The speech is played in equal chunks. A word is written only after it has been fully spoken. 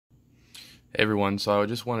Hey everyone, so I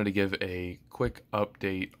just wanted to give a quick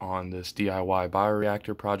update on this DIY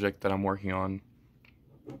bioreactor project that I'm working on.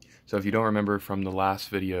 So if you don't remember from the last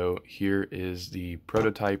video, here is the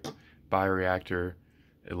prototype bioreactor.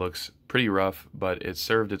 It looks pretty rough, but it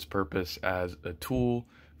served its purpose as a tool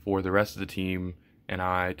for the rest of the team and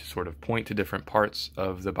I to sort of point to different parts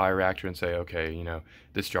of the bioreactor and say, okay,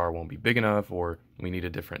 this jar won't be big enough, or we need a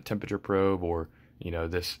different temperature probe, or,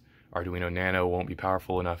 this Arduino Nano won't be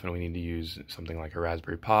powerful enough and we need to use something like a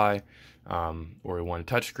Raspberry Pi, or we want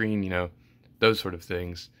a touchscreen, those sort of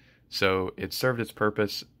things. So it served its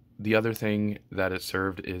purpose. The other thing that it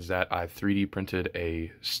served is that I 3D printed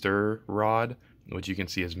a stir rod, which you can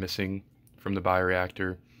see is missing from the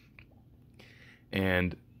bioreactor.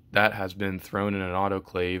 And that has been thrown in an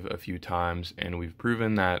autoclave a few times, and we've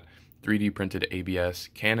proven that 3D printed ABS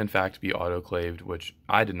can in fact be autoclaved, which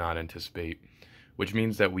I did not anticipate, which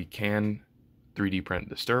means that we can 3D print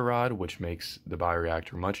the stir rod, which makes the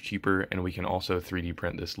bioreactor much cheaper, and we can also 3D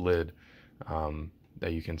print this lid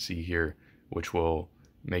that you can see here, which will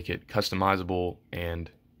make it customizable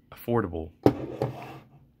and affordable.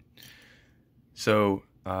 So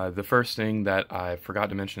the first thing that I forgot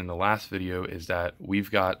to mention in the last video is that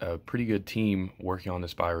we've got a pretty good team working on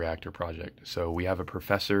this bioreactor project. So we have a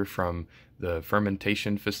professor from the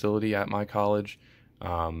fermentation facility at my college.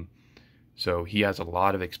 So he has a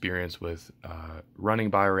lot of experience with running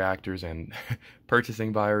bioreactors and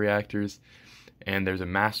purchasing bioreactors. And there's a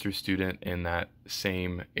master's student in that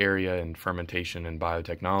same area in fermentation and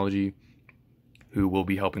biotechnology who will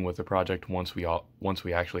be helping with the project once we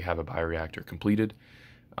actually have a bioreactor completed.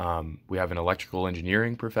 We have an electrical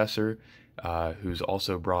engineering professor who's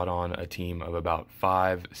also brought on a team of about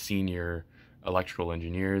 5 senior electrical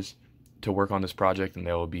engineers to work on this project, and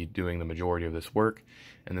they will be doing the majority of this work.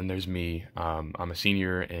 And then there's me. I'm a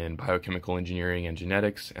senior in biochemical engineering and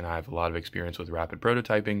genetics, and I have a lot of experience with rapid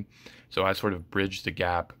prototyping. So I sort of bridge the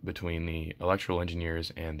gap between the electrical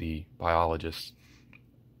engineers and the biologists.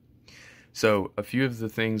 So a few of the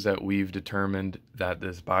things that we've determined that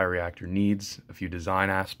this bioreactor needs, a few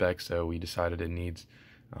design aspects that we decided it needs.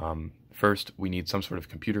 First, we need some sort of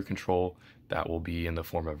computer control that will be in the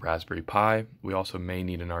form of Raspberry Pi. We also may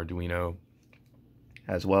need an Arduino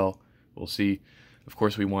as well. We'll see. Of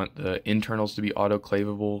course, we want the internals to be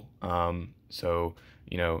autoclavable. So,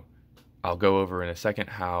 I'll go over in a second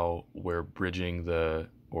how we're bridging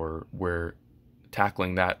we're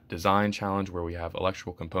tackling that design challenge where we have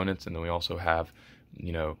electrical components, and then we also have,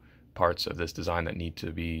 parts of this design that need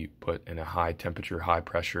to be put in a high temperature, high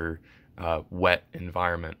pressure, wet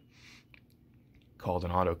environment called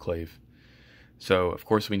an autoclave. So of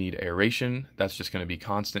course we need aeration. That's just going to be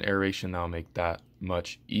constant aeration. That'll make that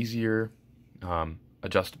much easier.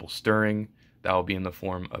 Adjustable stirring, that will be in the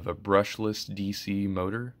form of a brushless DC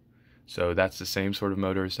motor. So that's the same sort of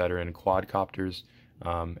motors that are in quadcopters.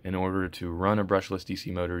 In order to run a brushless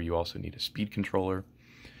DC motor, you also need a speed controller.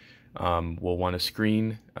 We'll want a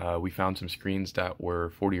screen. We found some screens that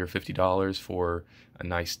were $40 or $50 for a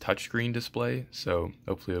nice touchscreen display, so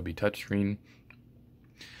hopefully it'll be touchscreen.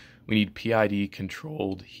 We need PID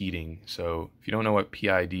controlled heating. So if you don't know what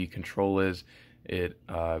PID control is, it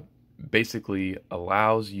basically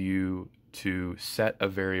allows you to set a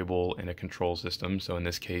variable in a control system. So in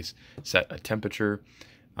this case, set a temperature,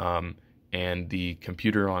 and the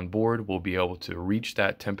computer on board will be able to reach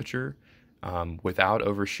that temperature without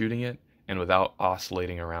overshooting it and without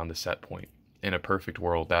oscillating around the set point. In a perfect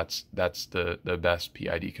world, that's the best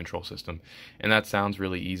PID control system. And that sounds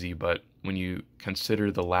really easy, but when you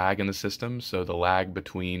consider the lag in the system, so the lag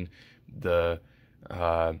between the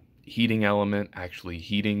heating element actually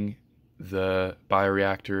heating the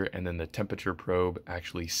bioreactor and then the temperature probe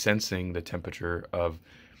actually sensing the temperature of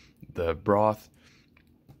the broth,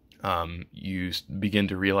 you begin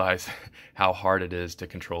to realize how hard it is to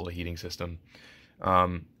control a heating system.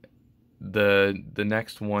 The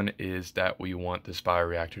next one is that we want this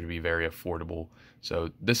bioreactor to be very affordable.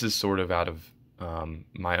 So this is sort of out of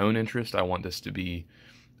my own interest. I want this to be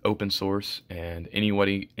open source and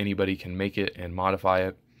anybody can make it and modify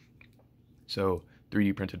it. So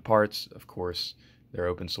 3D printed parts, of course, they're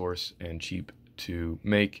open source and cheap to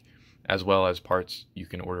make, as well as parts you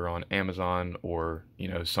can order on Amazon or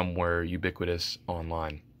somewhere ubiquitous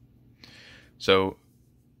online. So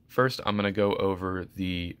first I'm going to go over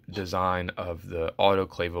the design of the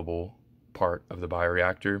autoclavable part of the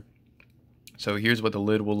bioreactor. So here's what the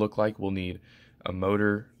lid will look like. We'll need a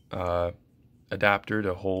motor adapter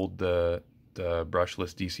to hold the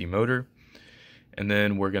brushless DC motor. And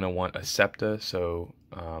then we're going to want a septa. So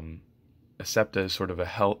a septa is sort of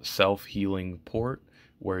a self-healing port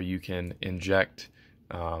where you can inject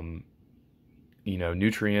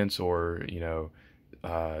nutrients or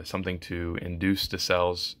something to induce the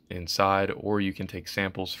cells inside, or you can take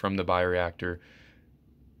samples from the bioreactor.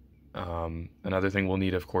 Another thing we'll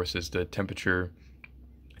need, of course, is the temperature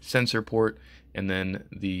sensor port and then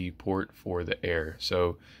the port for the air.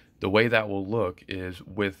 So the way that will look is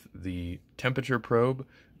with the temperature probe,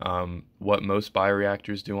 what most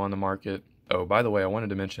bioreactors do on the market. Oh, by the way, I wanted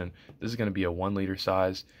to mention this is going to be a 1 liter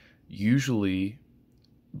size. Usually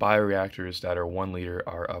bioreactors that are 1 liter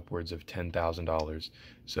are upwards of $10,000.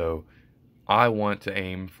 So I want to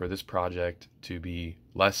aim for this project to be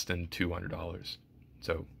less than $200.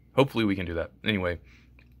 So hopefully we can do that. Anyway,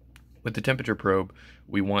 with the temperature probe,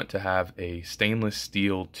 we want to have a stainless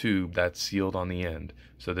steel tube that's sealed on the end.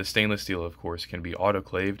 So the stainless steel, of course, can be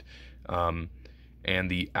autoclaved,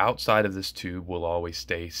 and the outside of this tube will always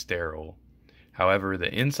stay sterile. However,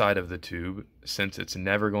 the inside of the tube, since it's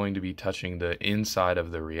never going to be touching the inside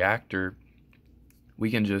of the reactor, we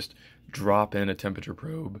can just drop in a temperature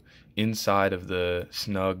probe inside of the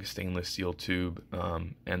snug stainless steel tube,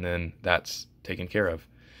 and then that's taken care of.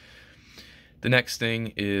 The next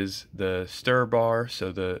thing is the stir bar,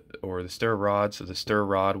 the stir rod. So the stir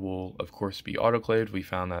rod will, of course, be autoclaved. We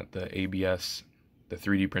found that the ABS, the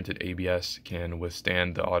 3D printed ABS, can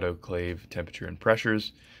withstand the autoclave temperature and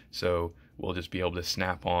pressures. So we'll just be able to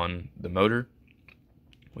snap on the motor,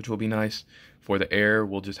 which will be nice. For the air,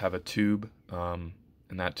 we'll just have a tube, and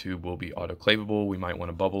that tube will be autoclavable. We might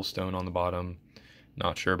want a bubble stone on the bottom.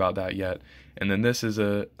 Not sure about that yet. And then this is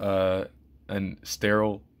a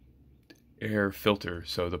sterile air filter.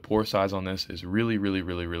 So the pore size on this is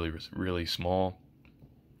really small,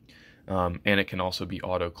 and it can also be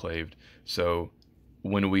autoclaved. So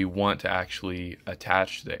when we want to actually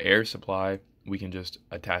attach the air supply, we can just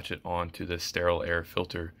attach it onto the sterile air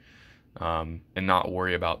filter, and not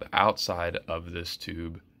worry about the outside of this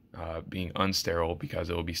tube being unsterile, because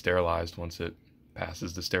it will be sterilized once it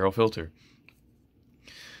passes the sterile filter.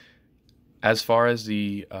 As far as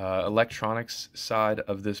the electronics side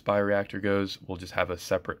of this bioreactor goes, we'll just have a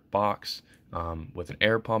separate box with an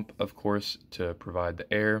air pump, of course, to provide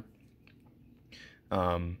the air,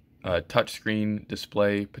 a touchscreen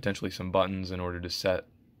display, potentially some buttons in order to set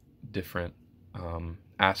different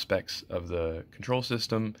aspects of the control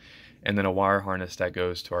system, and then a wire harness that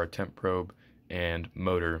goes to our temp probe and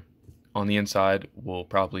motor. On the inside,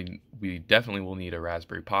 we definitely will need a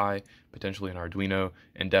Raspberry Pi, potentially an Arduino,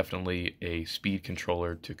 and definitely a speed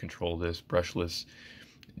controller to control this brushless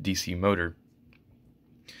DC motor.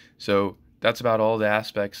 So that's about all the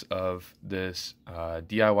aspects of this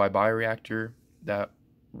DIY bioreactor that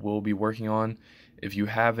we'll be working on. If you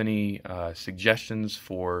have any suggestions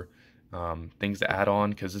for things to add on,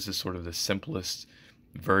 because this is sort of the simplest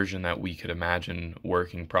version that we could imagine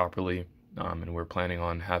working properly, and we're planning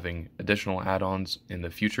on having additional add-ons in the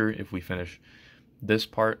future if we finish this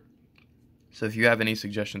part. So if you have any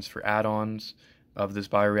suggestions for add-ons of this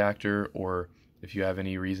bioreactor, or if you have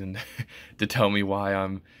any reason to tell me why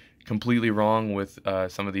I'm completely wrong with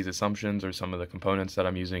some of these assumptions or some of the components that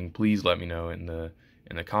I'm using, please let me know in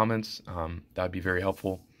the comments. That'd be very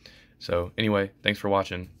helpful. So anyway, thanks for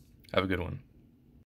watching. Have a good one.